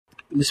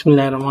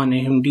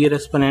बिस्मिल्लाहिर्रहमानिर्रहीम। Dear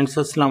aspirants,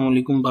 अस्सलाम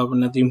वालेकुम। Babar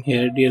Nadeem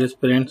hair. Dear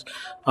aspirants,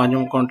 आज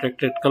हम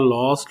कॉन्ट्रैक्ट एक्ट का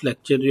लास्ट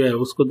लेक्चर जो है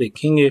उसको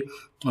देखेंगे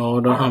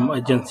और हम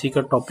एजेंसी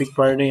का टॉपिक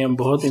पढ़ रहे हैं।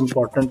 बहुत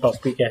इंपॉर्टेंट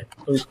टॉपिक है,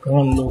 तो इसको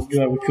हम लोग जो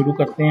है वो शुरू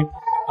करते हैं।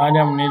 आज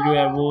हमने जो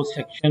है वो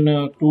सेक्शन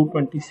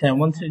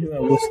 227 से जो है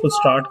वो उसको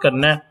स्टार्ट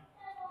करना है।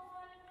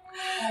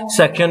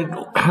 सेक्शन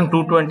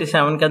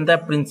 227 के अंदर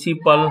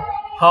principal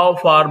how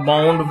far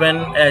bound when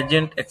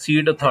agent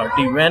exceed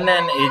authority, when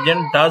an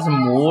agent does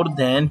more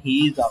than he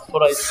is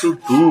authorized to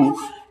do,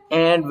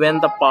 and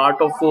when the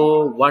part of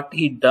what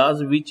he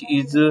does which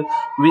is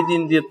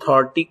within the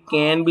authority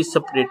can be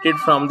separated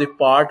from the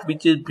part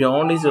which is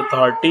beyond his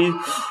authority,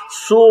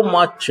 so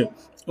much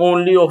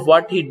only of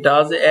what he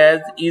does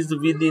as is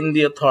within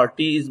the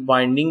authority is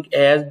binding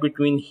as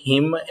between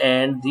him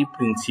and the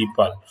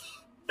principal.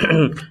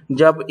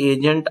 जब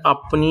agent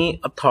अपनी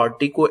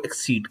authority को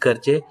exceed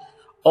कर जाए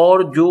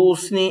और जो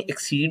उसने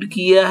exceed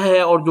किया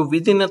है और जो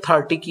विद इन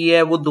अथॉरिटी किया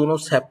है वो दोनों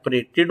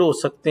सेपरेटेड हो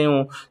सकते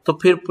हो, तो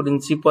फिर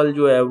प्रिंसिपल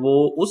जो है वो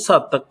उस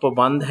हद तक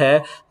पाबंद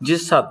है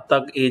जिस हद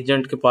तक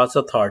एजेंट के पास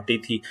अथॉरिटी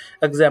थी।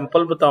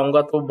 एग्जांपल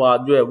बताऊंगा तो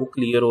बात जो है वो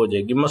क्लियर हो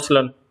जाएगी।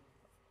 मसलन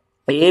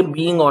A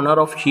being owner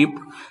of ship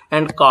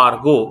and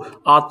cargo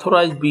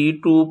authorized B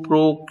to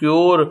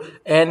procure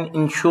an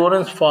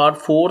insurance for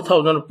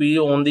 4,000 rupees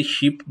on the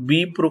ship. B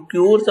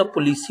procures a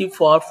policy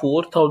for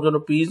 4,000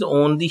 rupees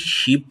on the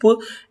ship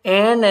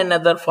and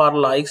another for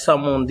like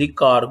sum on the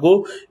cargo.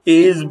 A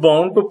is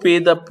bound to pay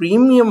the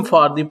premium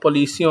for the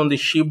policy on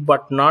the ship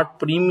but not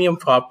premium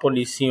for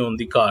policy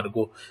on the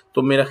cargo.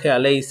 तो मेरा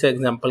ख्याल है इस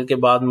example के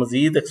बाद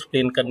मजीद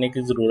explain करने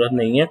की ज़रूरत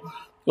नहीं है।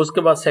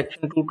 उसके बाद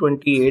सेक्शन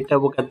 228 है,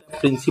 वो कहता है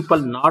principal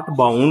not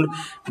bound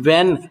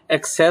when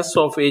access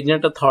of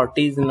agent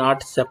authority is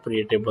not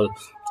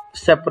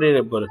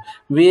separable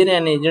where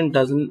an agent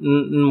does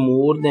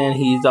more than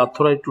he is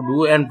authorized to do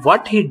and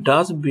what he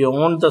does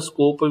beyond the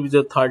scope of his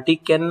authority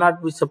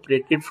cannot be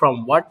separated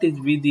from what is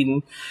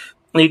within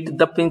it.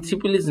 The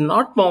principal is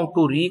not bound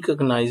to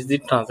recognize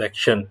the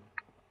transaction.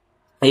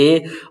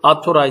 A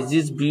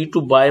authorizes B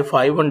to buy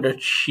 500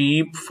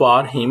 sheep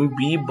for him.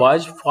 B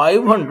buys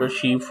 500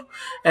 sheep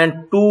and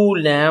 2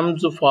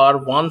 lambs for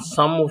one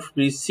sum of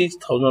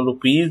 6,000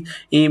 rupees.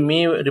 A may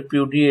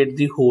repudiate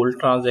the whole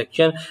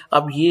transaction.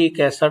 अब ये एक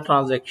ऐसा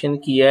transaction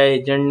किया है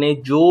agent ने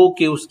जो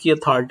कि उसकी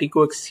अथॉरिटी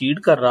को एक्सीड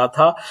कर रहा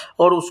था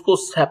और उसको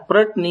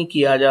सेपरेट नहीं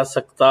किया जा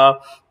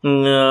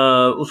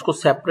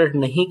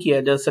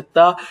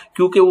सकता,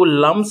 क्योंकि वो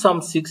लम सम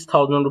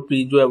 6,000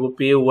 रुपीज जो है वो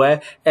पे हुआ है।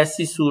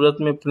 ऐसी सूरत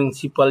में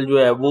प्रिंसिपल जो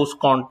है वो उस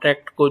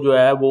कॉन्ट्रैक्ट को जो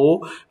है वो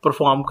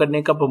परफॉर्म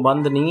करने का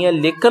पाबंद नहीं है,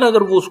 लेकिन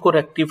अगर वो उसको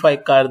रेक्टिफाई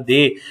कर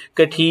दे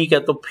कि ठीक है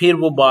तो फिर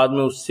वो बाद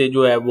में उससे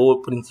जो है वो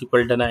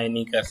प्रिंसिपल डिनाई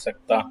नहीं कर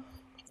सकता।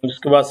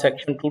 उसके बाद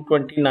सेक्शन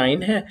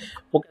 229 है,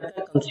 वो कहता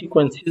है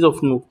consequences of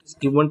notice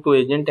given to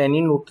agent. Any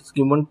notice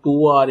given to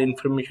or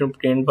information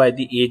obtained by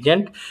the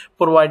agent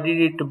provided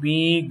it be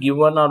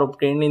given or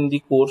obtained in the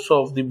course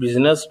of the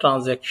business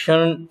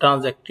transaction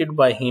transacted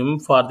by him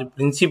for the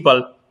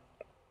principal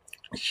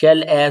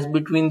shall as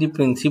between the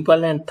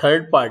principal and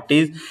third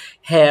parties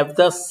have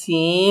the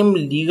same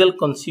legal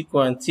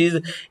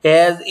consequences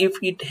as if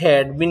it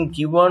had been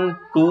given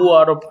to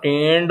or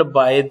obtained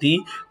by the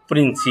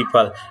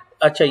principal.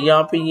 अच्छा,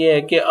 यहाँ पे ये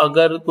है कि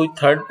अगर कोई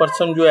third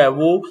person जो है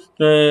वो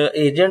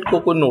एजेंट को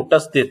कोई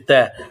नोटिस देता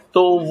है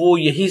तो वो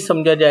यही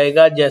समझा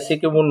जाएगा जैसे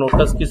कि वो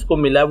नोटिस किसको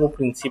मिला है, वो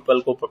प्रिंसिपल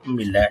को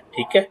मिला है।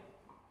 ठीक है।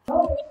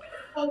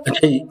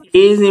 अच्छा,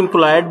 ए is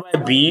employed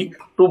by B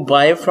to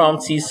bye from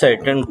C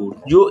certain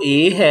good. जो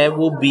ए है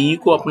वो बी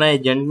को अपना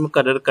एजेंट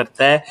मुकर्रर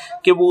करता है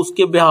कि वो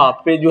उसके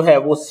बिहाफ पे जो है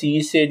वो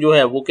सी से जो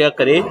है वो क्या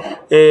करे,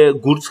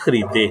 गुड्स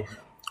खरीदे।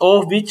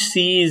 Of which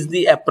C is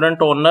the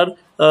apparent owner,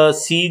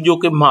 सी जो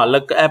कि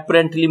मालिक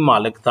एपरेंटली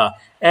मालिक था,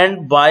 एंड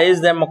बाइज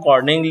देम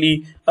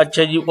अकॉर्डिंगली।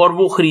 अच्छा जी, और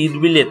वो खरीद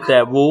भी लेता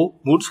है, वो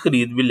गुड्स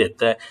खरीद भी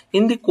लेता है।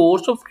 In the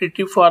course of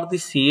treaty for the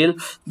cell,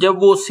 जब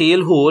वो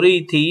सेल हो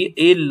रही थी,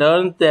 ए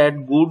learn that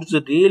goods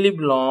really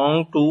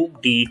belong to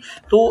D.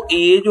 तो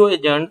ए जो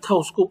एजेंट था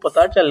उसको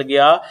पता चल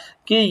गया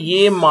कि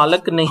ये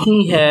मालिक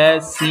नहीं है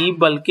सी,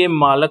 बल्कि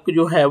मालिक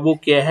जो है वो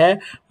क्या है,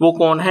 वो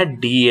कौन है,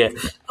 डी है।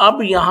 अब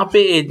यहाँ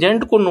पे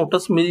एजेंट को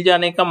नोटिस मिल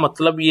जाने का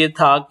मतलब ये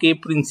था कि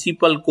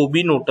प्रिंसिपल को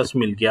भी नोटिस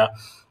मिल गया,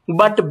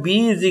 but B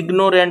is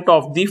ignorant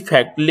of the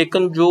fact.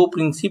 लेकिन जो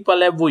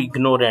प्रिंसिपल है वो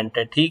इग्नोरेंट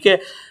है। ठीक है।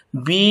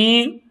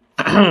 B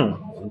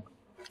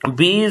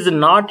is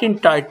not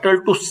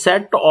entitled to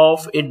set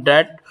of A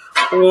date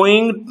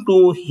owing to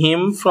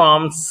him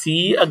from C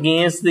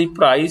against the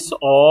price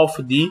of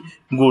the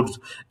goods.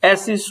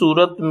 ऐसी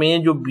सूरत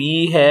में जो B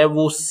है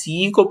वो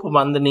C को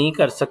पाबंद नहीं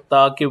कर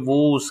सकता कि वो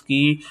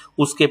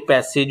उसके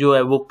पैसे जो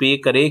है वो पे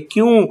करे।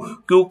 क्यों?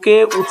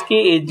 क्योंकि उसके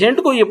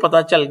एजेंट को ये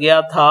पता चल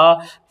गया था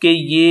कि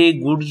ये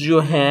गुड्स जो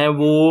हैं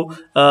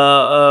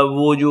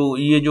वो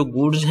जो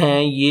गुड्स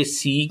हैं ये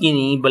C की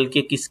नहीं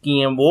बल्कि किसकी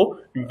हैं, वो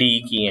D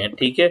की हैं।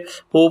 ठीक है।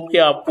 होप कि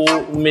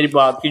आपको मेरी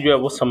बात की जो है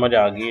वो समझ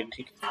आ गई है।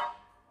 ठीक है।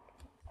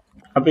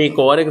 अब एक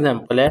और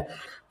एग्जांपल है,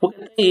 वो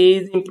कहते हैं ए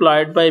is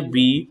employed by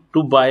B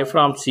to bye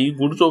from C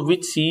goods of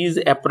which C is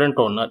apparent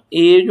owner.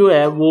 ए जो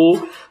है वो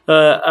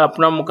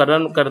अपना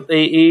मुकर्रर करते,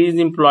 ए इज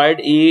एम्प्लॉयड,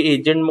 ए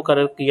एजेंट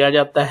मुकर्रर किया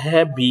जाता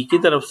है बी की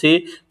तरफ से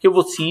कि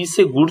वो सी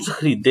से गुड्स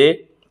खरीदे,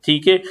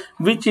 ठीक है,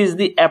 which is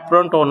the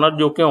apparent owner,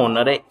 जो कि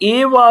ओनर है।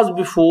 ए was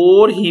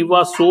before he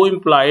was so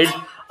employed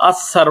a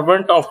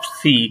servant of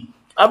सी।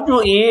 अब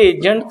जो ए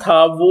एजेंट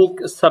था वो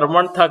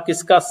सर्वेंट था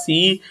किसका,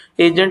 सी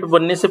एजेंट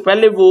बनने से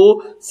पहले वो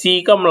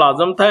सी का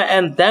मुलाजम था।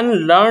 And then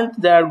learn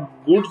that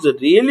goods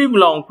really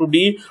belong to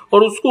D,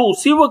 और उसको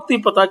उसी वक्त ही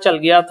पता चल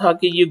गया था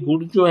कि ये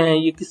गुड्स जो हैं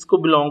ये किसको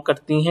बिलोंग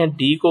करती हैं,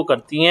 डी को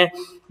करती हैं।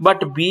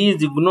 But B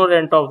is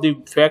ignorant of the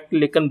fact,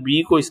 लेकिन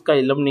बी को इसका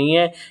इल्म नहीं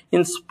है।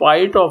 In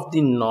spite of the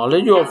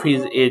knowledge of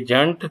his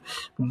agent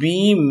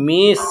B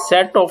may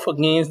set of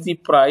against the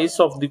price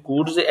of the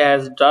goods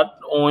as dot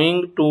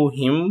owing to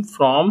him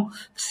from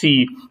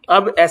सी।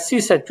 अब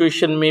ऐसी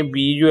situation में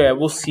B जो है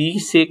वो सी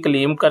से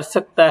क्लेम कर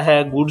सकता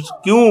है गुड्स,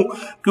 क्यों,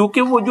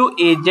 क्योंकि वो जो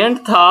एजेंट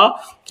था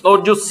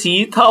और जो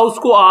सी था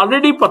उसको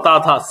ऑलरेडी पता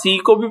था, सी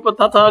को भी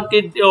पता था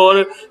कि और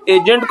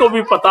एजेंट को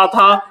भी पता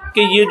था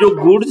कि ये जो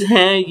गुड्स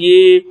हैं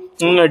ये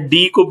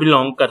डी को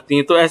बिलोंग करती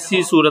हैं। तो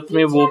ऐसी सूरत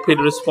में वो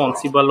फिर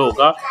रिस्पॉन्सिबल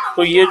होगा।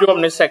 तो ये जो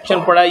हमने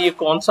सेक्शन पढ़ा ये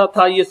कौन सा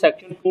था, ये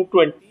सेक्शन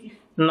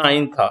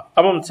 229 था।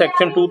 अब हम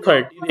सेक्शन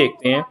 230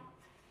 देखते हैं।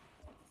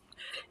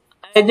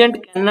 Agent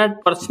cannot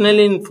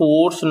personally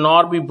enforce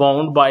nor be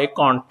bound by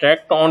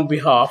contract on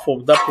behalf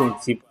of the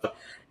principal.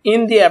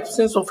 In the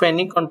absence of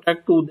any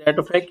contract to that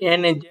effect,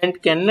 an agent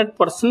cannot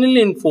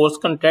personally enforce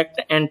contract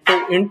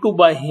entered into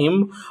by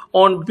him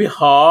on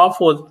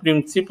behalf of the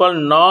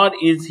principal, nor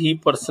is he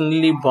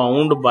personally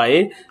bound by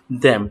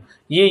them.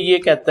 ये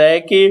कहता है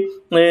कि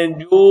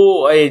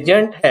जो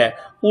agent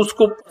है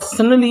उसको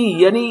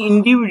personally यानी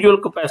individual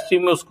capacity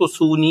में उसको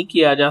सू नहीं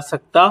किया जा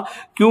सकता।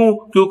 क्यों,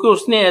 क्योंकि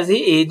उसने as a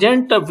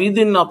agent with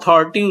in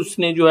authority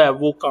उसने जो है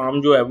वो काम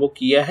जो है वो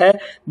किया है।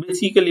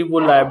 बेसिकली वो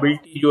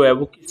लायबिलिटी जो है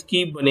वो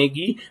किसकी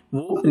बनेगी,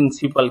 वो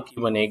प्रिंसिपल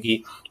की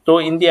बनेगी। तो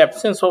in the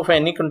absence of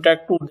any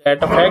contract to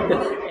that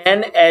effect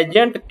an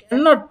agent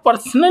can not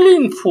personally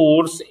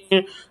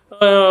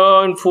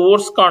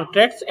enforce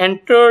contracts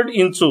entered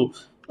into.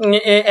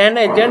 An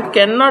agent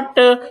cannot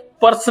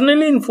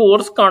personally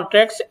enforce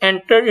contracts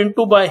entered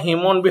into by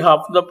him on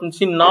behalf of the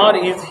principal, nor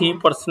is he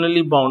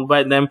personally bound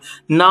by them.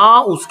 ना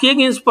उसके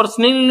against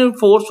personally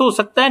enforce हो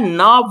सकता है,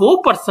 ना वो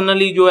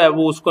personally जो है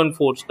वो उसको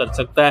इन्फोर्स कर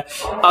सकता है।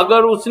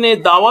 अगर उसने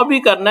दावा भी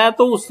करना है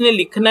तो उसने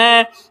लिखना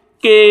है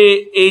कि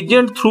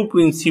एजेंट थ्रू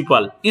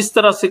प्रिंसिपल, इस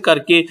तरह से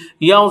करके,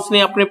 या उसने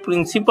अपने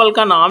प्रिंसिपल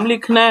का नाम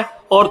लिखना है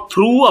और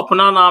थ्रू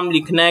अपना नाम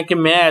लिखना है कि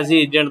मैं एज ए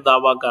एजेंट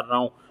दावा कर रहा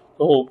हूं।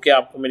 तो होप कि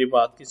आपको मेरी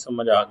बात की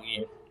समझ आ गई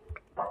है।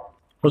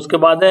 उसके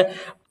बाद है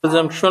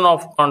presumption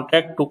of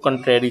contract to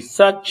contrary.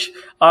 Such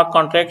a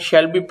contract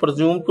shall be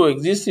presumed to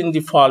exist in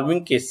the following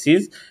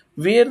cases: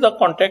 where the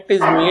contract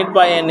is made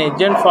by an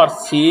agent for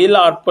sale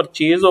or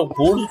purchase of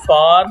goods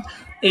for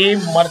a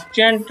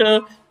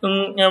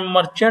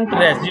merchant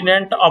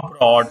resident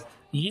abroad.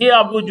 ये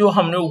अब जो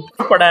हमने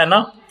ऊपर पढ़ा है ना,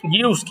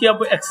 ये उसकी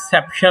अब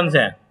एक्सेप्शंस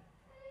हैं।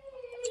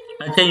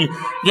 अच्छा जी,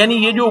 यानी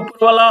ये जो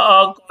ऊपर वाला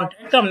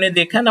कॉन्ट्रैक्ट हमने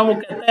देखा है ना, वो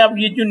कहता है अब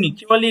ये जो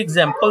नीचे वाली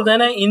एग्जांपल्स है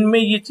ना, इनमें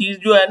ये चीज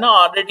जो है ना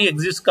ऑलरेडी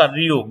एग्जिस्ट कर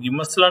रही होगी।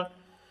 मसलन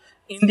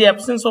in the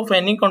absence of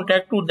any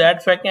contract to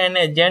that fact an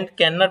agent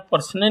can not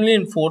personally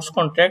enforce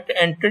contract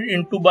entered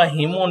into by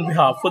him on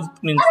behalf of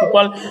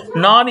principal,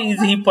 nor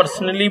is he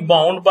personally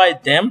bound by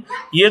them.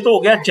 ये तो हो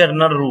गया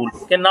general rule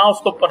कि ना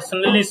उसको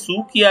personally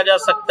सू किया जा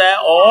सकता है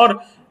और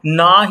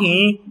ना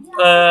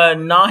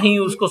ही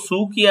उसको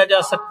सू किया जा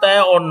सकता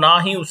है और ना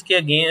ही उसके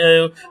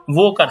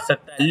वो कर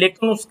सकता है।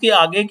 लेकिन उसके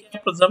आगे क्या,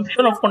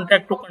 presumption of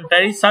contract to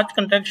कंट्रैरी, such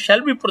contract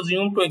shall be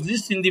presumed to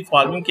exist in the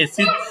following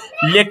cases.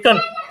 लेकिन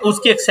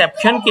उसकी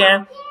एक्सेप्शन क्या है,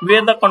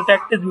 where the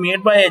contract is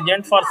made by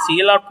agent for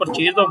sale और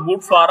purchase of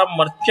good for a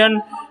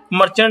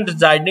merchant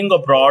residing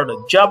abroad.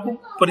 जब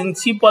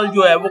principal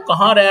जो है वो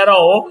कहाँ रह रहा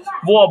हो,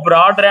 वो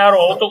अब्रॉड रह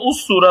रहा हो, तो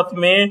उस सूरत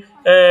में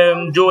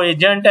जो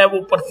एजेंट है वो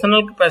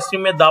पर्सनल कैपेसिटी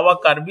में दावा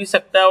कर भी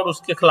सकता है और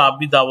उसके खिलाफ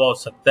भी दावा हो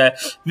सकता है।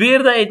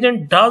 Where the agent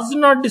does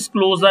not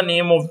disclose the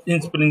name of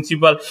his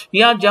principal,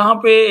 या जहां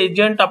पे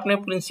एजेंट अपने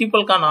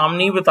प्रिंसिपल का नाम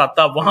नहीं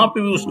बताता वहां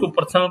पे भी उसको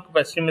पर्सनल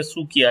कैपेसिटी में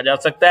सू किया जा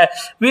सकता है।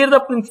 वेयर द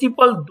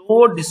प्रिंसिपल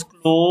दो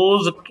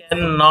डिस्क्लोज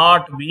कैन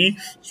नॉट बी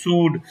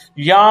सूड,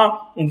 या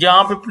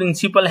जहां पे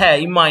प्रिंसिपल है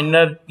ही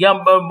माइनर या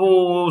वो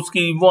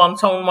उसकी वो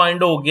अनसाउंड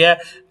माइंड हो गया,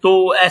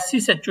 तो ऐसी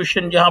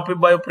सिचुएशन जहां पे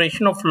बाय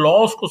ऑपरेशन ऑफ लॉ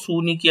उसको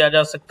सू नहीं किया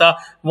जा सकता,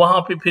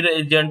 वहां पे फिर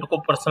एजेंट को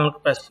पर्सनल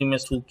कैपेसिटी में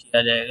सू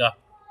किया जाएगा।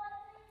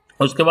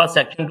 उसके बाद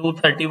सेक्शन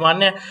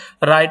 231 है,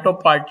 right of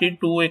party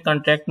to a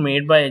contract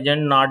made by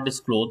agent not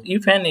disclose.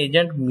 If an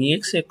agent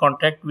makes a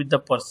contract with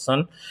the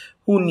person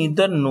who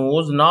neither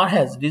knows nor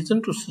has reason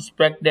to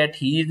suspect that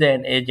he is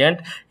an agent,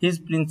 his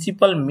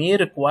principal may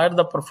require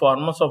the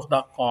performance of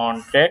the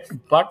contract,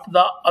 but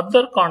the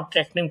other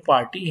contracting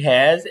party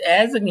has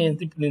as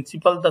against the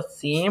principal the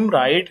same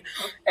right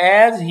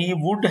as he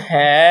would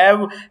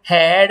have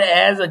had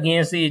as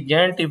against the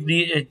agent if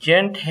the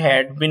agent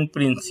had been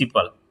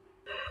principal.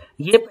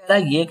 ये पहला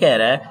ये कह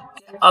रहा है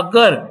कि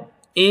अगर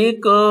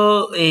एक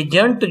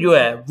agent जो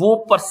है वो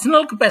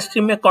पर्सनल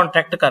कैपेसिटी में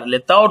कॉन्ट्रैक्ट कर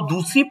लेता है और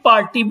दूसरी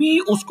पार्टी भी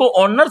उसको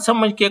ऑनर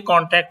समझ के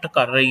कॉन्ट्रैक्ट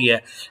कर रही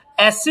है,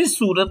 ऐसी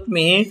सूरत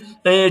में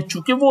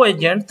चूंकि वो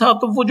एजेंट था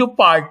तो वो जो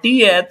पार्टी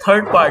है,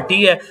 थर्ड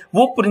पार्टी है,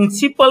 वो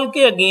प्रिंसिपल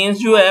के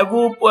अगेंस्ट जो है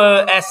वो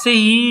ऐसे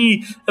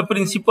ही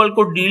प्रिंसिपल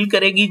को डील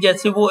करेगी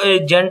जैसे वो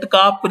एजेंट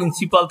का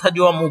प्रिंसिपल था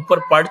जो हम ऊपर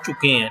पढ़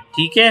चुके हैं,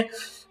 ठीक है।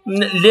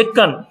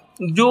 लेकिन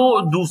जो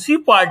दूसरी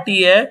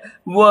पार्टी है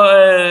वो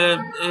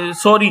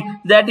sorry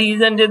that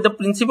is and the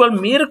principal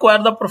may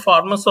require the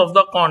performance of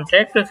the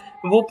contract,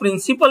 वो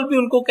प्रिंसिपल भी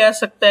उनको कह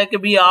सकता है कि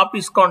भाई आप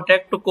इस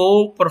कॉन्ट्रैक्ट को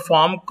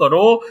परफॉर्म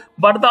करो,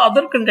 but the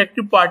other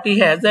कॉन्ट्रैक्टिव party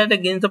has that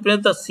against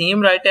the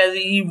same right as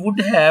he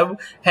would have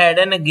had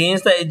an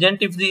against the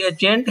agent if the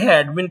agent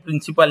had been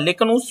principal.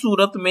 लेकिन उस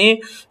सूरत में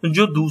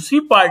जो दूसरी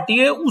पार्टी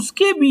है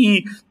उसके भी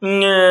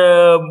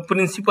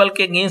प्रिंसिपल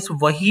के अगेंस्ट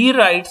वही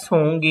राइट्स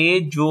होंगे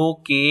जो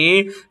कि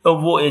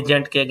वो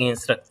एजेंट के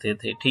अगेंस्ट रखते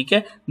थे, ठीक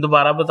है।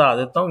 दोबारा बता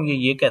देता हूँ,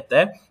 ये कहता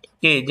है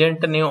कि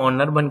एजेंट ने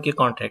ऑनर बन के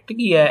कॉन्ट्रैक्ट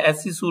किया है,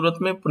 ऐसी सूरत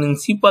में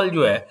प्रिंसिपल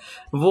जो है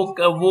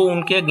वो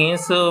उनके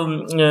अगेंस्ट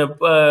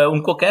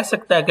उनको कह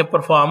सकता है कि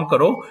परफॉर्म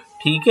करो,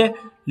 ठीक है।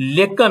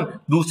 लेकिन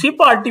दूसरी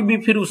पार्टी भी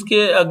फिर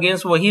उसके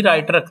अगेंस्ट वही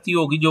राइट रखती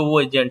होगी जो वो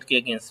एजेंट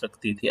के अगेंस्ट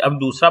रखती थी। अब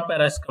दूसरा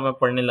पैरा इसका मैं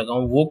पढ़ने लगा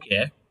हूं, वो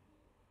क्या है,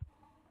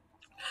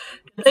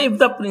 if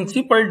the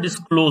principal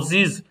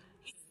discloses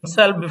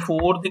himself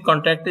before the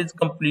contract is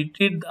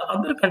completed, the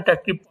other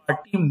contracting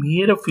party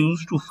may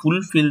refuse to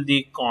fulfill the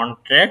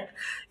contract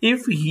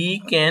if he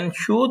can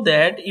show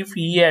that if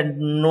he had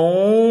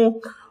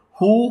known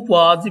who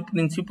was the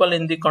principal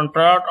in the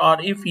contract, or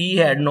if he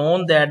had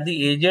known that the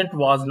agent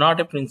was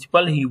not a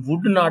principal, he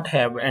would not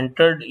have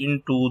entered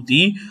into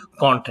the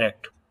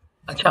contract।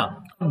 अच्छा,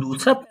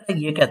 दूसरा para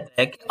ये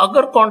कहता है कि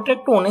अगर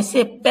contract होने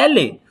से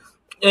पहले,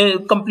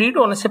 कंप्लीट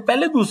होने से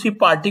पहले दूसरी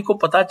पार्टी को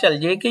पता चल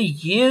जाए कि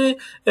ये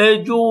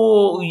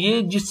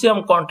जिससे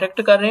हम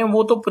कॉन्ट्रैक्ट कर रहे हैं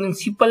वो तो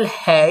प्रिंसिपल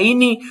है ही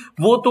नहीं,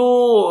 वो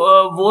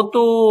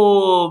तो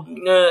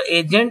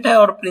एजेंट है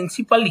और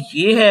प्रिंसिपल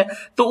ये है,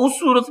 तो उस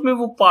सूरत में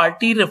वो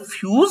पार्टी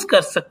रिफ्यूज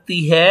कर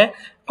सकती है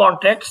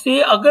कॉन्ट्रैक्ट से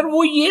अगर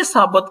वो ये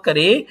साबित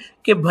करे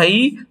कि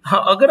भाई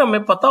अगर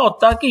हमें पता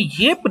होता कि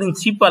ये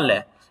प्रिंसिपल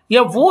है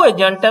या वो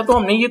एजेंट है तो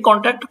हमने ये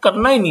कॉन्ट्रैक्ट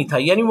करना ही नहीं था।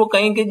 यानी वो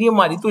कहेंगे जी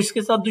हमारी तो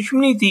इसके साथ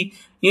दुश्मनी थी,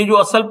 ये जो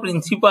असल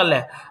प्रिंसिपल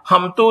है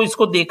हम तो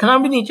इसको देखना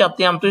भी नहीं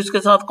चाहते, हम तो इसके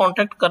साथ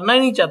कॉन्ट्रैक्ट करना ही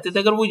नहीं चाहते थे।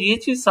 अगर वो ये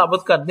चीज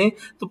साबित कर दें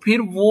तो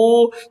फिर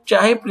वो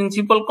चाहे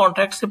प्रिंसिपल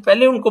कॉन्ट्रैक्ट से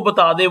पहले उनको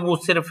बता दे, वो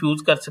उससे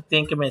रिफ्यूज कर सकते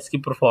हैं कि मैं इसकी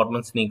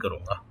परफॉर्मेंस नहीं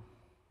करूंगा।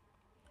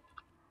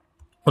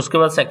 उसके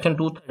बाद सेक्शन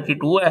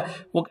 232 है,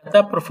 वो कहता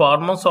है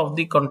performance of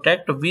the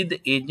contract with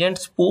agent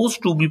suppose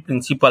to be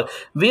principal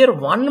where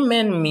one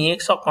man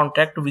makes a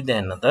contract with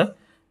another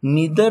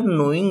neither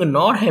knowing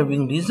nor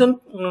having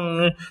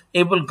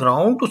reasonable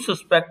ground to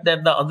suspect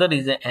that the other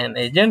is an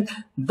agent.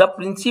 The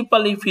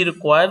principal, if he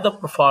require the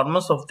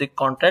performance of the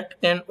contract,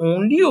 can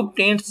only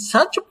obtain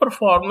such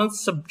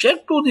performance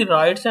subject to the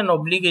rights and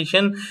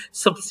obligation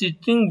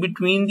subsisting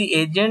between the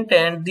agent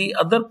and the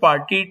other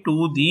party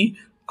to the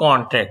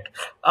contract.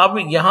 अब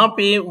यहाँ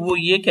पे वो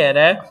ये कह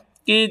रहा है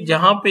कि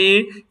जहाँ पे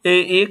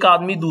एक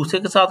आदमी दूसरे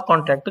के साथ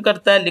कॉन्ट्रैक्ट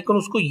करता है लेकिन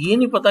उसको ये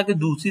नहीं पता कि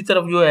दूसरी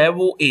तरफ जो है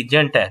वो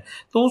एजेंट है,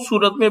 तो उस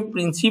सूरत में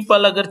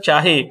प्रिंसिपल अगर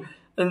चाहे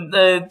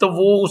तो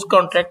वो उस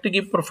कॉन्ट्रैक्ट की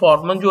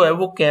परफॉर्मेंस जो है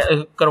वो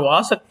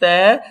करवा सकता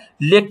है,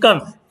 लेकिन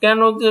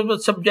can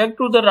subject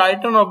to the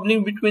right and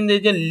obligation between the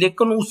agent,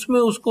 लेकिन उसमें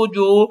उसको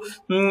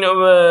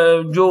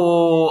जो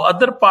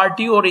अदर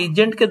पार्टी और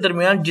एजेंट के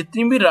दरमियान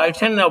जितनी भी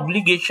राइट्स एंड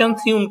ऑब्लिगेशन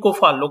थी उनको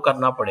फॉलो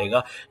करना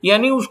पड़ेगा।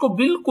 यानी उसको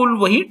बिल्कुल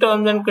वही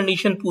टर्म्स एंड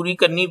कंडीशन पूरी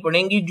करनी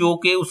पड़ेंगी जो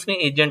कि उसने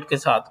एजेंट के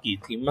साथ की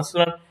थी।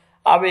 मसलन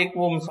अब एक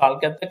वो मिसाल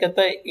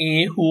कहता है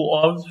A who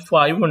of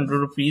 500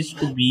 rupees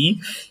to be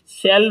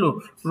cell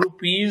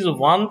rupees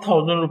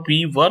 1000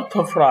 rupee worth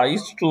of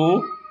rice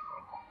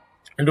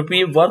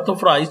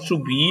to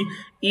B.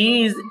 E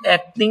is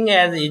acting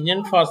as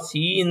agent for C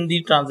in the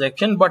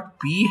transaction, but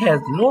B has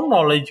no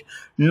knowledge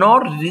nor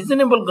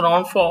reasonable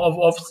ground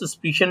of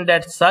suspicion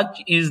that such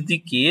is the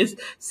case.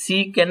 C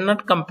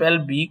cannot compel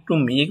B to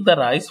make the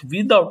rise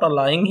without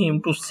allowing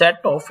him to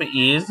set off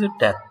A's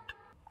death.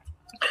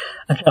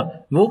 अच्छा,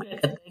 वो क्या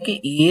कहता है कि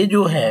ए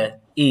जो है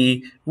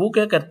वो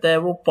क्या करता है,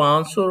 वो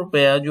 500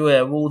 रुपया जो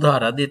है वो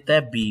उधारा देता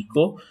है बी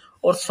को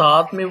और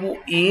साथ में वो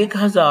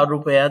 1000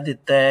 रुपया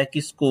देता है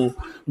किसको,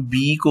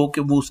 बी को,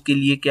 कि वो उसके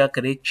लिए क्या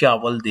करे,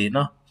 चावल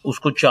देना,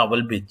 उसको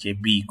चावल बेचे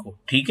बी को,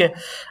 ठीक है।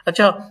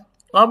 अच्छा,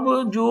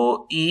 अब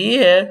जो ए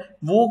है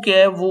वो क्या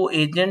है, वो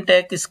एजेंट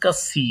है किसका,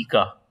 सी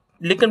का,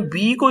 लेकिन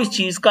बी को इस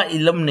चीज का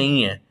इल्म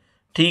नहीं है,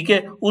 ठीक है,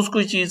 उसको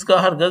इस चीज का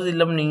हरगज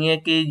इल्म नहीं है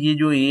कि ये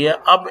जो ए है।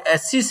 अब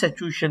ऐसी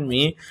सिचुएशन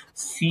में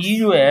सी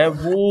जो है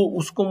वो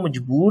उसको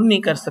मजबूर नहीं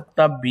कर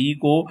सकता बी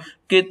को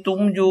कि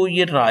तुम जो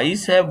ये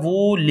राइस है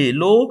वो ले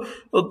लो,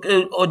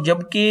 और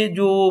जबकि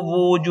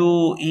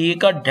जो ए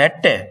का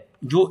डेट है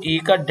जो ए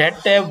का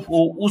डेट है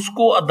वो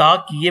उसको अदा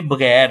किए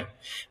बगैर,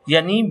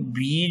 यानी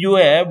बी जो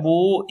है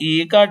वो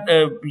ए का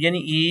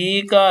यानी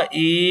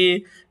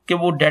ए कि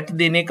वो डेट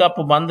देने का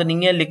पाबंद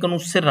नहीं है लेकिन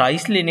उससे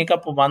राइस लेने का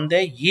पाबंद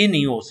है, ये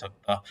नहीं हो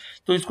सकता।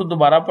 तो इसको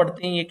दोबारा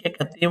पढ़ते हैं। ये क्या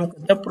कहते हैं? वो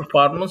कहते हैं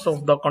performance of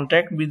the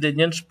contract with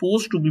agent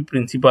suppose to be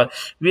principal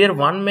where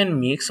one man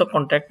makes a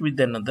contract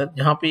with another,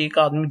 जहाँ पे एक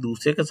आदमी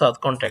दूसरे के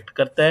साथ कॉन्ट्रैक्ट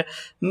करता है,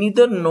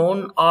 neither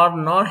known are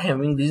not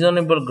having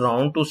reasonable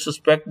ground to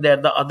suspect that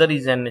the other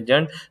is an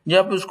agent,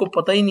 जहाँ पे उसको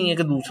पता ही नहीं है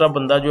कि दूसरा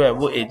बंदा जो है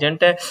वो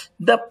एजेंट है।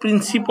 द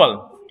प्रिंसिपल,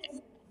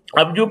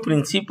 अब जो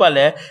प्रिंसिपल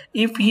है,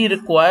 if he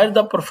require the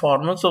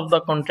performance of the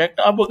contract,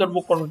 अब अगर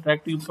वो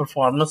कॉन्ट्रैक्ट की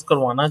परफॉर्मेंस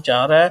करवाना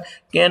चाह रहा है,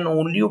 can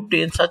only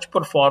obtain such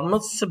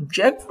performance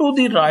subject to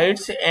the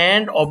rights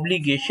and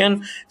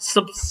obligation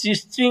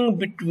subsisting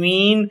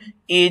between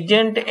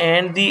agent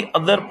and the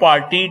other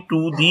party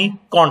to the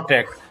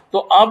contract. तो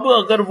अब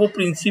अगर वो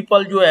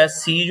प्रिंसिपल जो है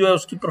सी जो है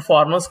उसकी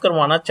परफॉर्मेंस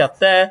करवाना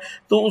चाहता है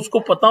तो उसको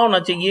पता होना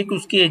चाहिए कि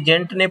उसके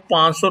एजेंट ने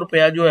 500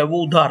 रुपया जो है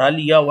वो उधारा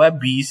लिया हुआ है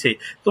बी से,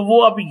 तो वो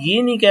अब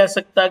ये नहीं कह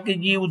सकता कि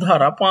ये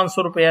उधारा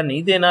 500 रुपया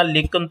नहीं देना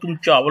लेकिन तुम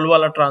चावल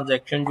वाला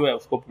ट्रांजैक्शन जो है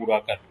उसको पूरा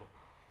कर लो।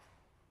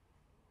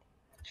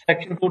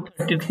 Section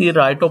 233,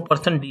 right of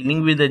person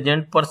dealing with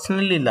agent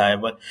personally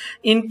liable.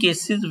 In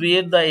cases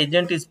where the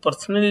agent is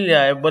personally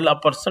liable, a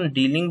person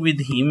dealing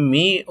with him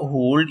may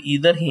hold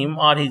either him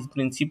or his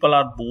principal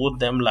or both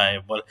them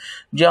liable.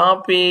 जहाँ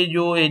पे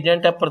जो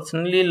agent है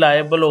personally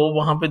liable हो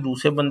वहाँ पे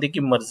दूसरे बंदे की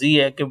मर्जी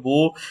है कि वो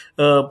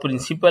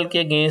प्रिंसिपल के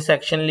अगेंस्ट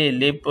एक्शन ले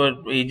ले,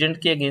 एजेंट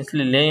के अगेंस्ट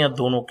ले लें या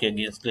दोनों के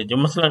अगेंस्ट ले। जो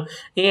मसलन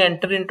ए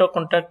enter into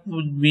contract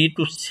with B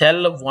to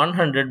cell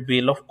 100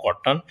 bell of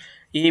cotton,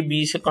 A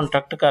B से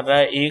कॉन्ट्रैक्ट कर रहा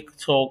है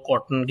 100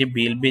 कॉटन के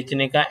बेल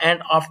बेचने का, and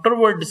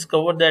afterward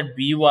discover that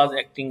B was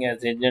acting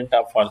as agent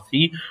of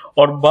सी,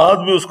 और बाद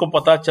में उसको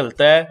पता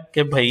चलता है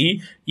कि भाई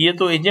ये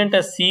तो एजेंट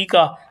है सी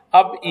का।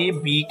 अब ए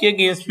बी के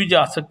अगेंस्ट भी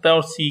जा सकता है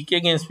और सी के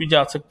अगेंस्ट भी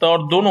जा सकता है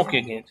और दोनों के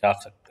अगेंस्ट जा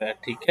सकता है,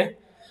 ठीक है।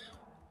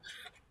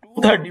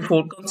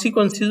 234,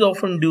 consequences of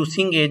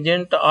inducing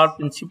agent or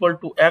principal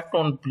to act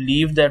on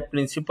belief that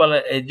principal or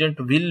agent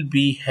will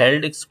be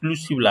held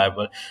exclusive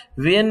liable.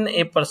 When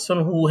a person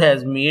who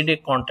has made a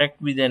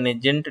contract with an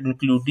agent,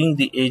 including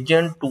the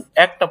agent to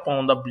act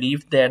upon the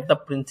belief that the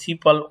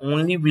principal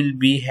only will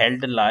be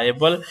held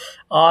liable,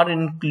 or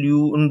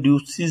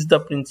induces the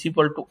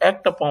principal to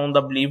act upon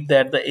the belief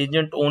that the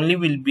agent only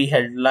will be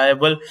held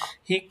liable,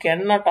 he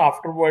cannot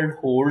afterward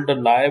hold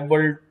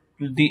liable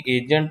the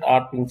agent और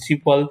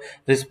principal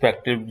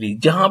respectively.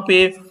 जहाँ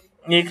पे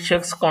एक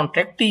शख्स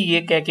contract ही ये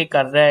कह के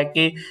कर रहा है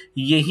कि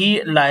यही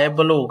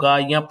लायबल होगा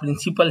या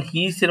प्रिंसिपल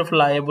ही सिर्फ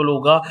लायबल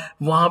होगा,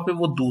 वहाँ पे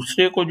वो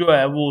दूसरे को जो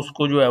है वो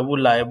उसको जो है वो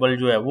लायबल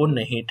जो है वो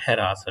नहीं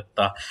ठहरा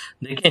सकता।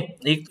 देखें,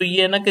 एक तो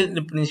ये है ना कि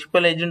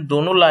प्रिंसिपल एजेंट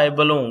दोनों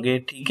लायबल होंगे,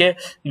 ठीक है,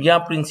 या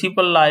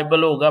प्रिंसिपल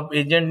लायबल होगा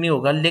एजेंट नहीं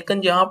होगा,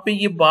 लेकिन जहाँ पे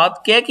ये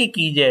बात कह के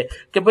की जाए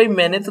कि भाई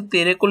मैंने तो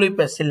तेरे को ही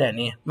पैसे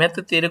लेने हैं, मैं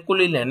तो तेरे को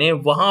ही लेने हैं,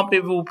 वहाँ पे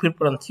वो फिर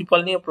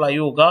प्रिंसिपल नहीं अप्लाई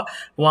होगा,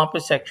 वहाँ पे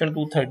सेक्शन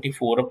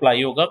 234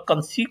 अप्लाई होगा।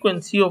 Consequence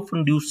of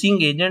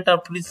inducing agent or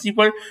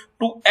principal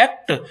to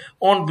act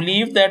on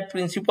belief that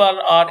principal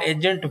or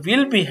agent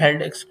will be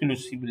held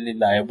exclusively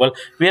liable,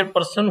 where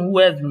person who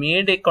has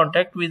made a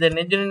contract with an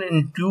agent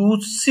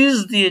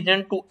induces the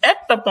agent to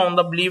act upon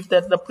the belief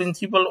that the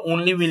principal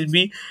only will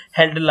be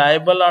held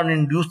liable, or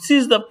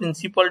induces the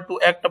principal to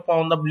act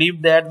upon the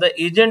belief that the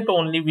agent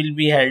only will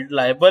be held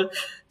liable,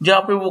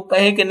 जहाँ पे वो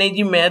कहे कि नहीं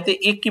जी मैं तो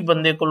एक ही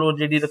बंदे को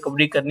जी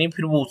रिकवरी करनी,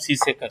 फिर वो उसी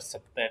से कर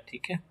सकता है,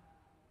 ठीक है।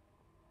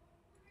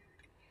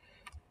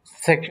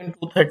 Section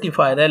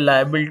 235 है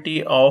liability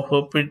of a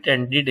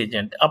pretended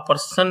agent. A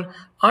person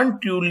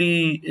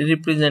unduly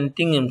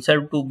representing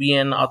himself to be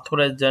an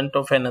authorized agent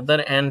of another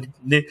and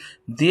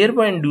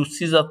thereby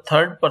induces a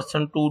third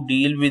person to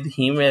deal with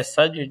him as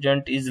such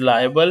agent is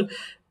liable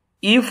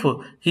if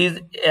his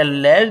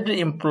alleged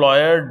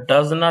employer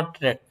does not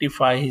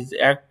rectify his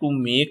act to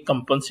make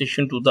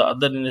compensation to the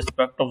other in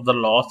respect of the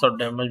loss or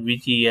damage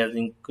which he has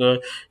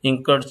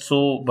incurred so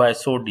by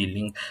so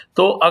dealing।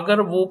 तो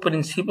अगर वो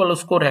principal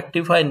उसको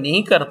rectify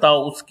नहीं करता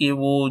उसके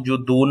वो जो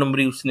 2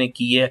 नंबरी उसने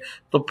की है,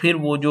 तो फिर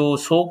वो जो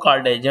सो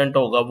कॉल्ड एजेंट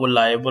होगा वो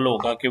लायबल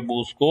होगा कि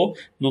वो उसको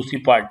दूसरी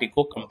पार्टी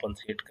को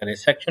कंपनसेट करे।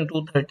 सेक्शन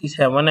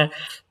 237 है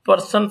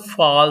person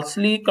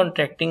falsely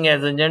contracting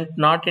as agent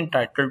not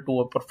entitled to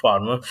a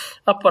performance.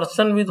 A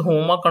person with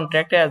whom a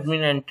contract has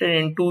been entered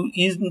into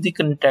is the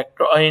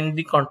contractor in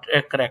the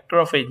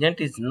character of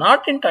agent is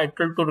not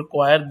entitled to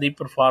require the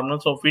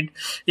performance of it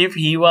if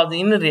he was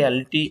in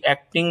reality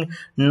acting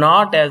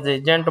not as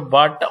agent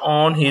but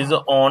on his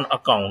own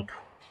account.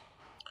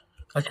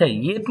 अच्छा,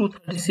 ये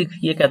 236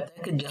 ये कहता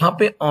है कि जहाँ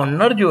पे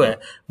honour जो है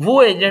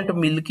वो एजेंट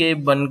मिल के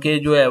बन के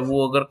जो है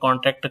वो अगर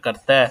कॉन्ट्रैक्ट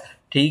करता है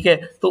ठीक है।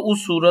 तो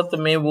उस सूरत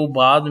में वो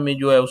बाद में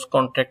जो है उस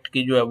कॉन्ट्रैक्ट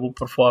की जो है वो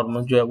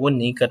परफॉर्मेंस जो है वो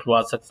नहीं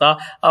करवा सकता।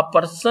 A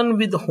person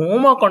with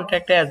home a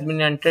contract has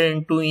been enter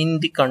into in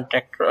the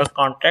contract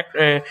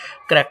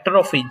character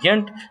of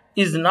agent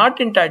is not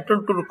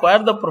entitled to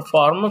require the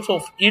performance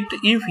of it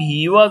if he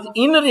was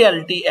in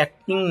reality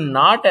acting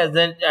not as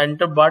an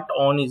agent but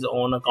on his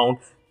own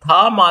account। था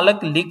मालक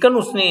लेकिन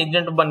उसने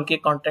agent बन के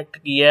contract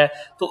किया है,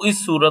 तो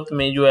इस सूरत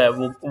में जो है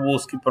वो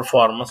उसकी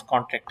परफॉर्मेंस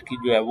कॉन्ट्रैक्ट की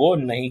जो है वो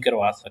नहीं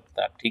करवा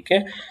सकता। ठीक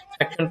है।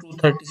 सेक्शन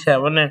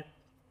 237 है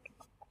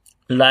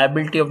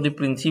liability of the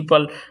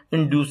principal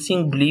inducing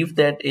belief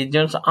that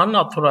agents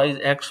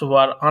unauthorized acts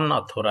were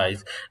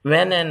unauthorized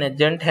when an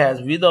agent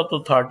has without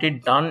authority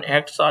done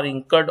acts or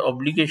incurred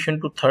obligation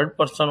to third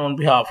person on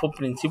behalf of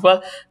principal,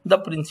 the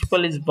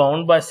principal is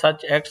bound by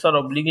such acts or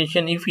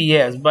obligation if he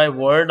has by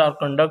word or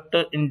conduct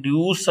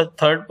induced such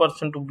third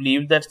person to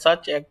believe that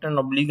such act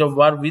and obligation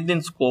were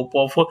within scope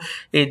of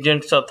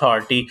agent's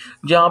authority।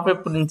 जहाँ पे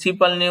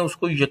principal ने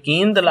उसको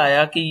यकीन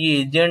दिलाया कि ये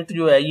agent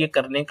जो है ये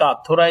करने का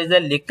ऑथोराइज है,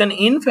 लेकिन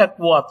इन फैक्ट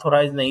वो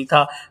ऑथोराइज नहीं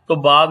था, तो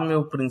बाद में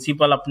वो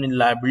प्रिंसिपल अपनी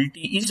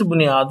लायबिलिटी इस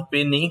बुनियाद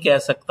पे नहीं कह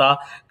सकता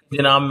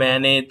जनाब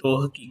मैंने तो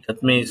हकीकत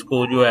में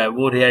इसको जो है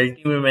वो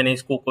रियलिटी में मैंने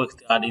इसको कोई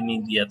इख्तियार ही नहीं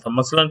दिया था।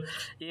 मसलन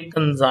एक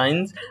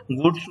conscience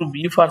goods to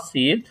be for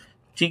sale,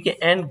 ठीक है,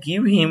 and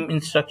give him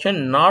instruction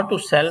not to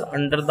cell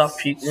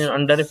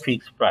under a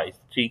fix price.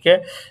 ठीक है,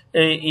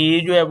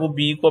 ए जो है वो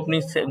बी को अपनी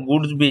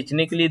गुड्स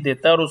बेचने के लिए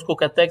देता है और उसको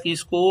कहता है कि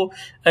इसको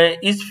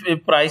इस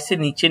प्राइस से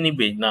नीचे नहीं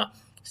बेचना।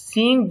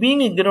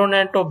 being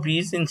ignorant of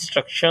B's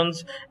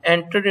instructions,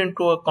 entered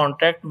into a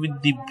contract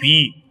with the B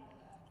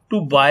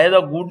to buy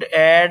the good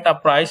at a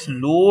price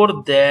lower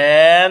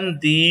than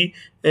the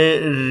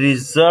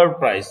reserve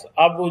price.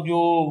 अब जो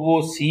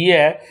वो सी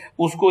है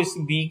उसको इस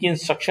बी की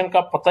इंस्ट्रक्शन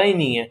का पता ही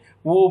नहीं है,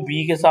 वो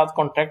बी के साथ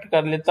कॉन्ट्रैक्ट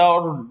कर लेता है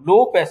और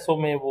लो पैसों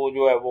में वो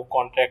जो है वो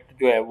कॉन्ट्रैक्ट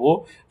जो है वो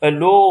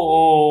लो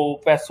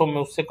पैसों में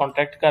उससे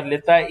कॉन्ट्रैक्ट कर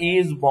लेता है। ए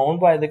is bound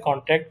by the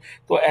contract,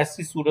 तो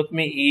ऐसी सूरत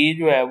में ए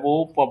जो है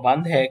वो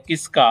पाबंद है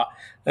किसका,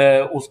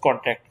 उस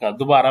कॉन्ट्रैक्ट का।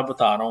 दोबारा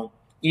बता रहा हूँ,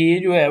 ये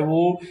जो है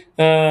वो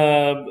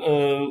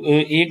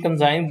ए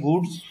consign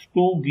goods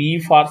to be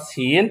for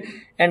sale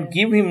and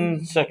give him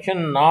instruction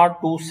not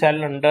to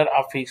cell under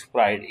a fix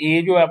price.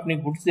 ए जो है अपनी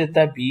गुड्स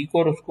देता है बी को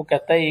और उसको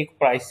कहता है एक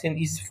प्राइस से,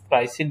 इस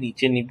प्राइस से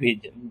नीचे नहीं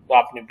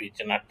आपने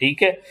बेचना।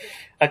 ठीक है।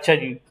 अच्छा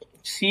जी,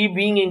 सी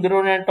बीइंग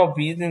इग्नोरेंट ऑफ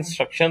बीज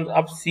इंस्ट्रक्शंस।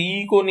 अब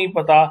सी को नहीं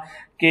पता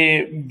कि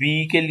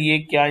बी के लिए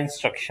क्या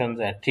इंस्ट्रक्शंस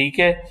हैं। ठीक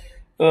है,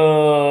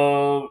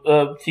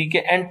 ठीक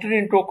है, enter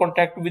into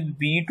contract with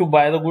B to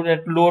by the good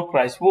at lower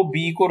price. वो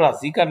बी को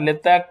राजी कर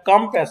लेता है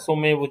कम पैसों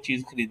में वो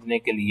चीज खरीदने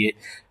के लिए।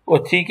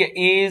 और ठीक है,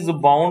 ए is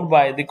bound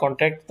by the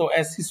contract, तो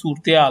ऐसी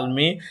सूरत हाल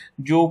में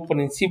जो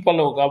प्रिंसिपल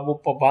होगा वो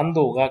पाबंद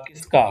होगा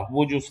किसका,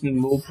 वो जो उसने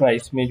लो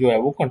प्राइस में जो है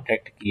वो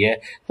कॉन्ट्रैक्ट किया है।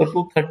 तो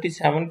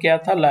 237 क्या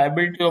था,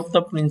 liability of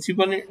the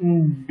principal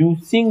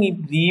inducing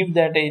believe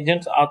that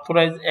agents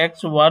authorise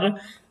acts were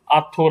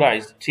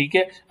authorise. ठीक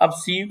है, अब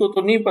सी को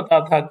तो नहीं पता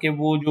था कि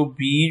वो जो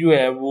बी जो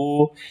है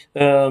वो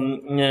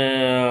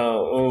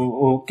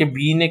कि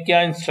बी ने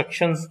क्या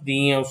इंस्ट्रक्शंस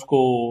दी हैं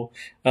उसको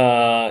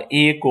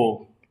ए को।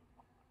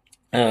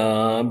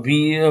 B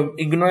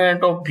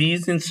ignorant of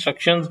B's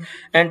instructions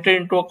enter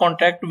into a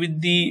contract with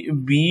the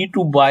B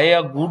to buy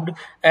a good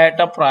at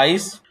a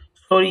price।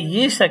 और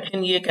ये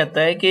सेक्शन ये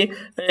कहता है कि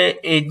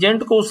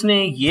एजेंट को उसने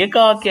ये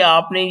कहा कि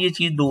आपने ये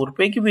चीज 2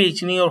 रुपए की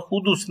बेचनी और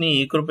खुद उसने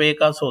 1 रुपए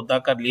का सौदा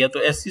कर लिया, तो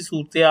ऐसी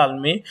सूरत हाल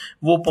में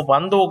वो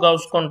पाबंद होगा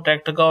उस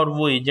कॉन्ट्रैक्ट का और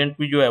वो एजेंट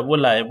भी जो है वो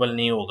लायबल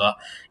नहीं होगा।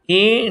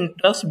 ए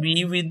interest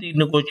be with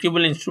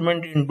negotiable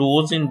instrument in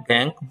dose in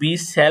bank, B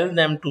sell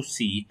them to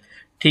सी।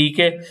 ठीक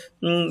है,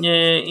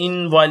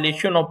 in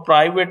violation of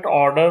private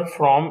order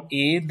from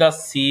A the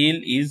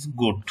cell is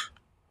good.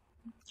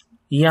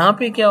 यहाँ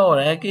पे क्या हो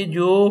रहा है कि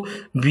जो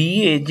बी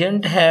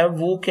एजेंट है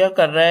वो क्या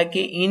कर रहा है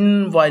कि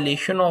in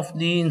violation of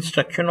the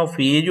instruction of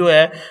ए जो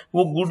है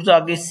वो गुड्स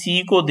आगे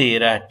सी को दे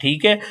रहा है।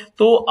 ठीक है,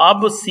 तो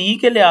अब सी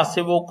के लिहाज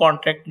से वो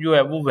कॉन्ट्रैक्ट जो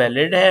है वो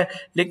वैलिड है,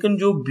 लेकिन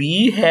जो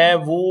बी है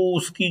वो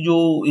उसकी जो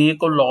ए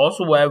को लॉस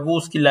हुआ है वो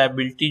उसकी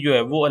लायबिलिटी जो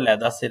है वो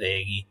अलहदा से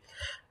रहेगी।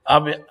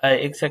 अब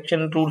एक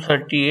section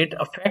 238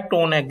 affect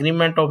on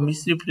agreement of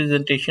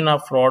misrepresentation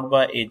of fraud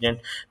by agent.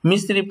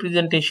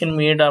 Misrepresentation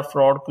made और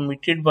fraud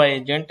committed by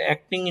agent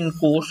acting in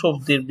course of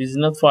their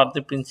business for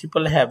the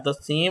principal have the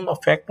same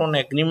affect on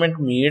agreement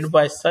made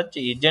by such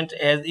agent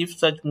as if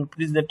such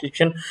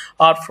misrepresentation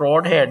और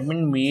fraud had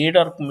been made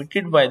और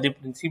committed by the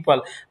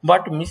principal,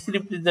 but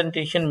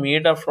misrepresentation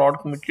made और fraud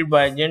committed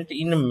by agent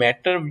in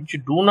matter which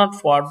do not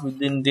fall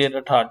with in their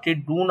authority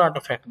do not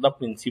affect the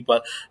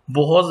principal.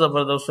 बहुत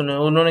जबरदस्त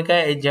उन्होंने कहा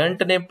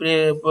agent ने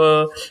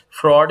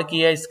fraud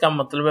किया, इसका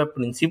मतलब है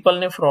प्रिंसिपल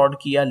ने फ्रॉड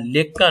किया,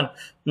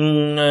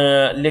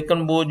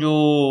 लेकिन वो जो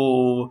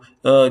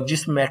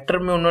जिस मैटर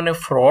में उन्होंने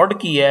फ्रॉड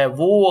किया है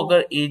वो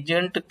अगर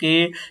एजेंट के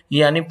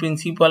यानी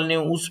प्रिंसिपल ने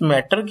उस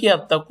मैटर की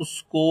हद तक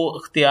उसको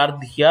इख्तियार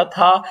दिया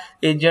था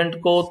एजेंट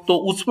को, तो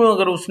उसमें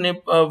अगर उसने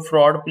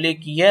फ्रॉड प्ले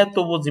किया है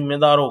तो वो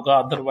जिम्मेदार होगा,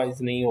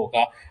 अदरवाइज नहीं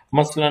होगा।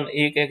 मसलन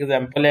एक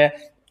एग्जांपल है,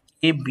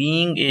 a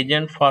being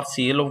agent for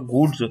sale of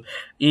goods,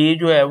 ए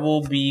जो है वो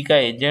बी का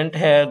एजेंट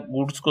है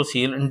गुड्स को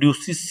cell,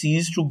 induces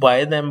seize to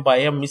bye them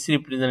by a miss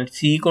represent,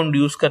 सी को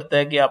इंड्यूस करता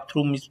है कि आप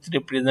थ्रू मिस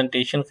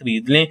रिप्रेजेंटेशन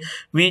खरीद लें,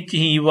 विच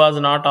he was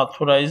not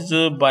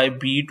authorised bye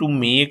B to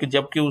make,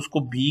 जबकि उसको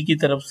बी की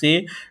तरफ से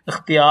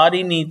इख्तियार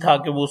ही नहीं था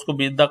कि वो उसको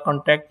भेज। The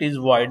contract is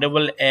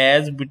voidable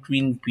age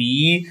between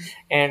B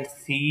and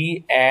C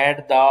at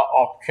the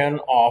option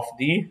of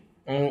the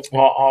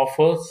of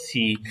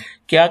सी।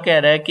 क्या कह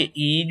रहा है कि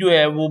ई जो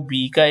है वो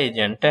बी का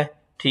एजेंट है,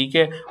 ठीक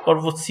है, और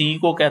वो सी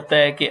को कहता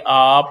है कि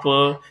आप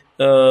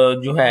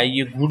जो है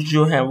ये गुड्स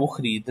जो है वो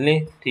खरीद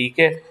लें, ठीक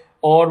है,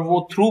 और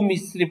वो थ्रू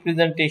मिस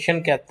रिप्रेजेंटेशन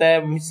कहता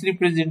है। मिस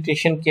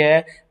रिप्रेजेंटेशन क्या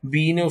है,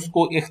 बी ने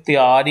उसको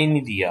इख्तियार ही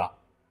नहीं दिया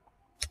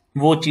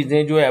वो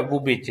चीज़ें जो है वो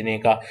बेचने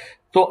का।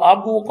 तो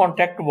अब वो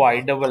कॉन्ट्रैक्ट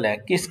वाइडेबल है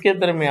किसके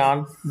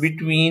दरमियान,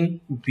 between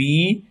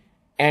B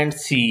and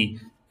C,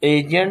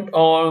 agent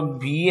और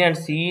B and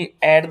C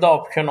at the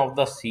option of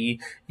the सी,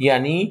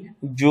 यानी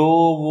जो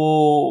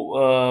वो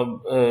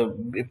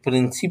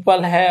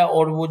प्रिंसिपल है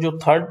और वो जो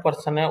थर्ड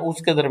पर्सन है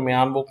उसके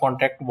दरमियान वो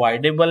कॉन्ट्रैक्ट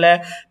वाइडेबल है।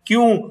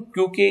 क्यों,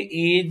 क्योंकि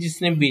ए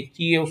जिसने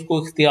बेची है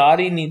उसको इख्तियार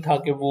ही नहीं था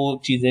कि वो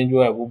चीज़ें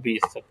जो है वो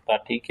बेच सकता,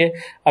 ठीक है।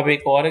 अब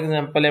एक और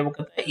एग्जांपल है, वो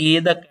कहता है ए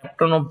the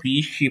captain of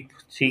B ship,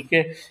 ठीक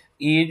है,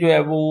 ए जो है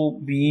वो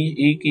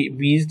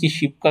बीज की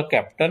शिप का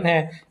कैप्टन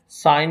है,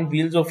 sign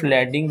bills of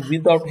landing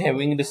without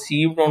having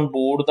received on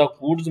board the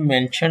goods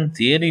mentioned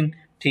देयरइन,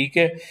 ठीक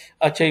है।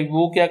 अच्छा,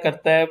 वो क्या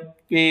करता है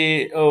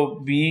कि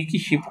बी की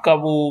शिप का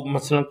वो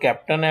मसलन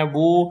कैप्टन है,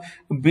 वो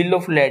बिल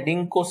ऑफ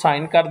लैंडिंग को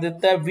साइन कर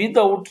देता है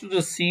without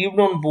received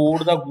on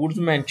board the goods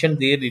mentioned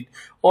देयरइन,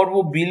 और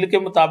वो बिल के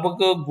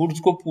मुताबिक गुड्स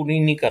को पूरी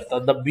नहीं करता।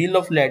 The bill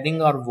of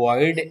landing are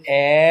void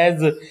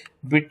age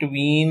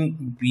between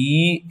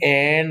B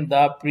and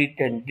the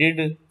pretended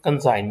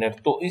consignor.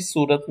 तो इस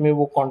सूरत में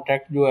वो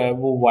कॉन्ट्रैक्ट जो है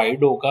वो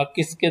वाइड होगा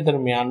किसके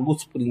दरमियान,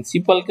 उस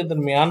प्रिंसिपल के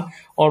दरमियान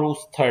और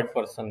उस थर्ड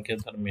पर्सन के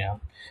दरमियान।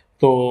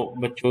 तो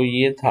बच्चों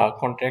ये था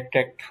कॉन्ट्रैक्ट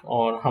एक्ट,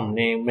 और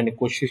मैंने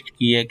कोशिश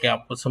की है कि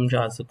आपको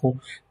समझा सकूं।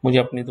 मुझे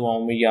अपनी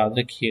दुआओं में याद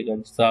रखिएगा।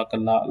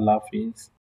 जज़ाकल्लाह, अल्लाह हाफिज़।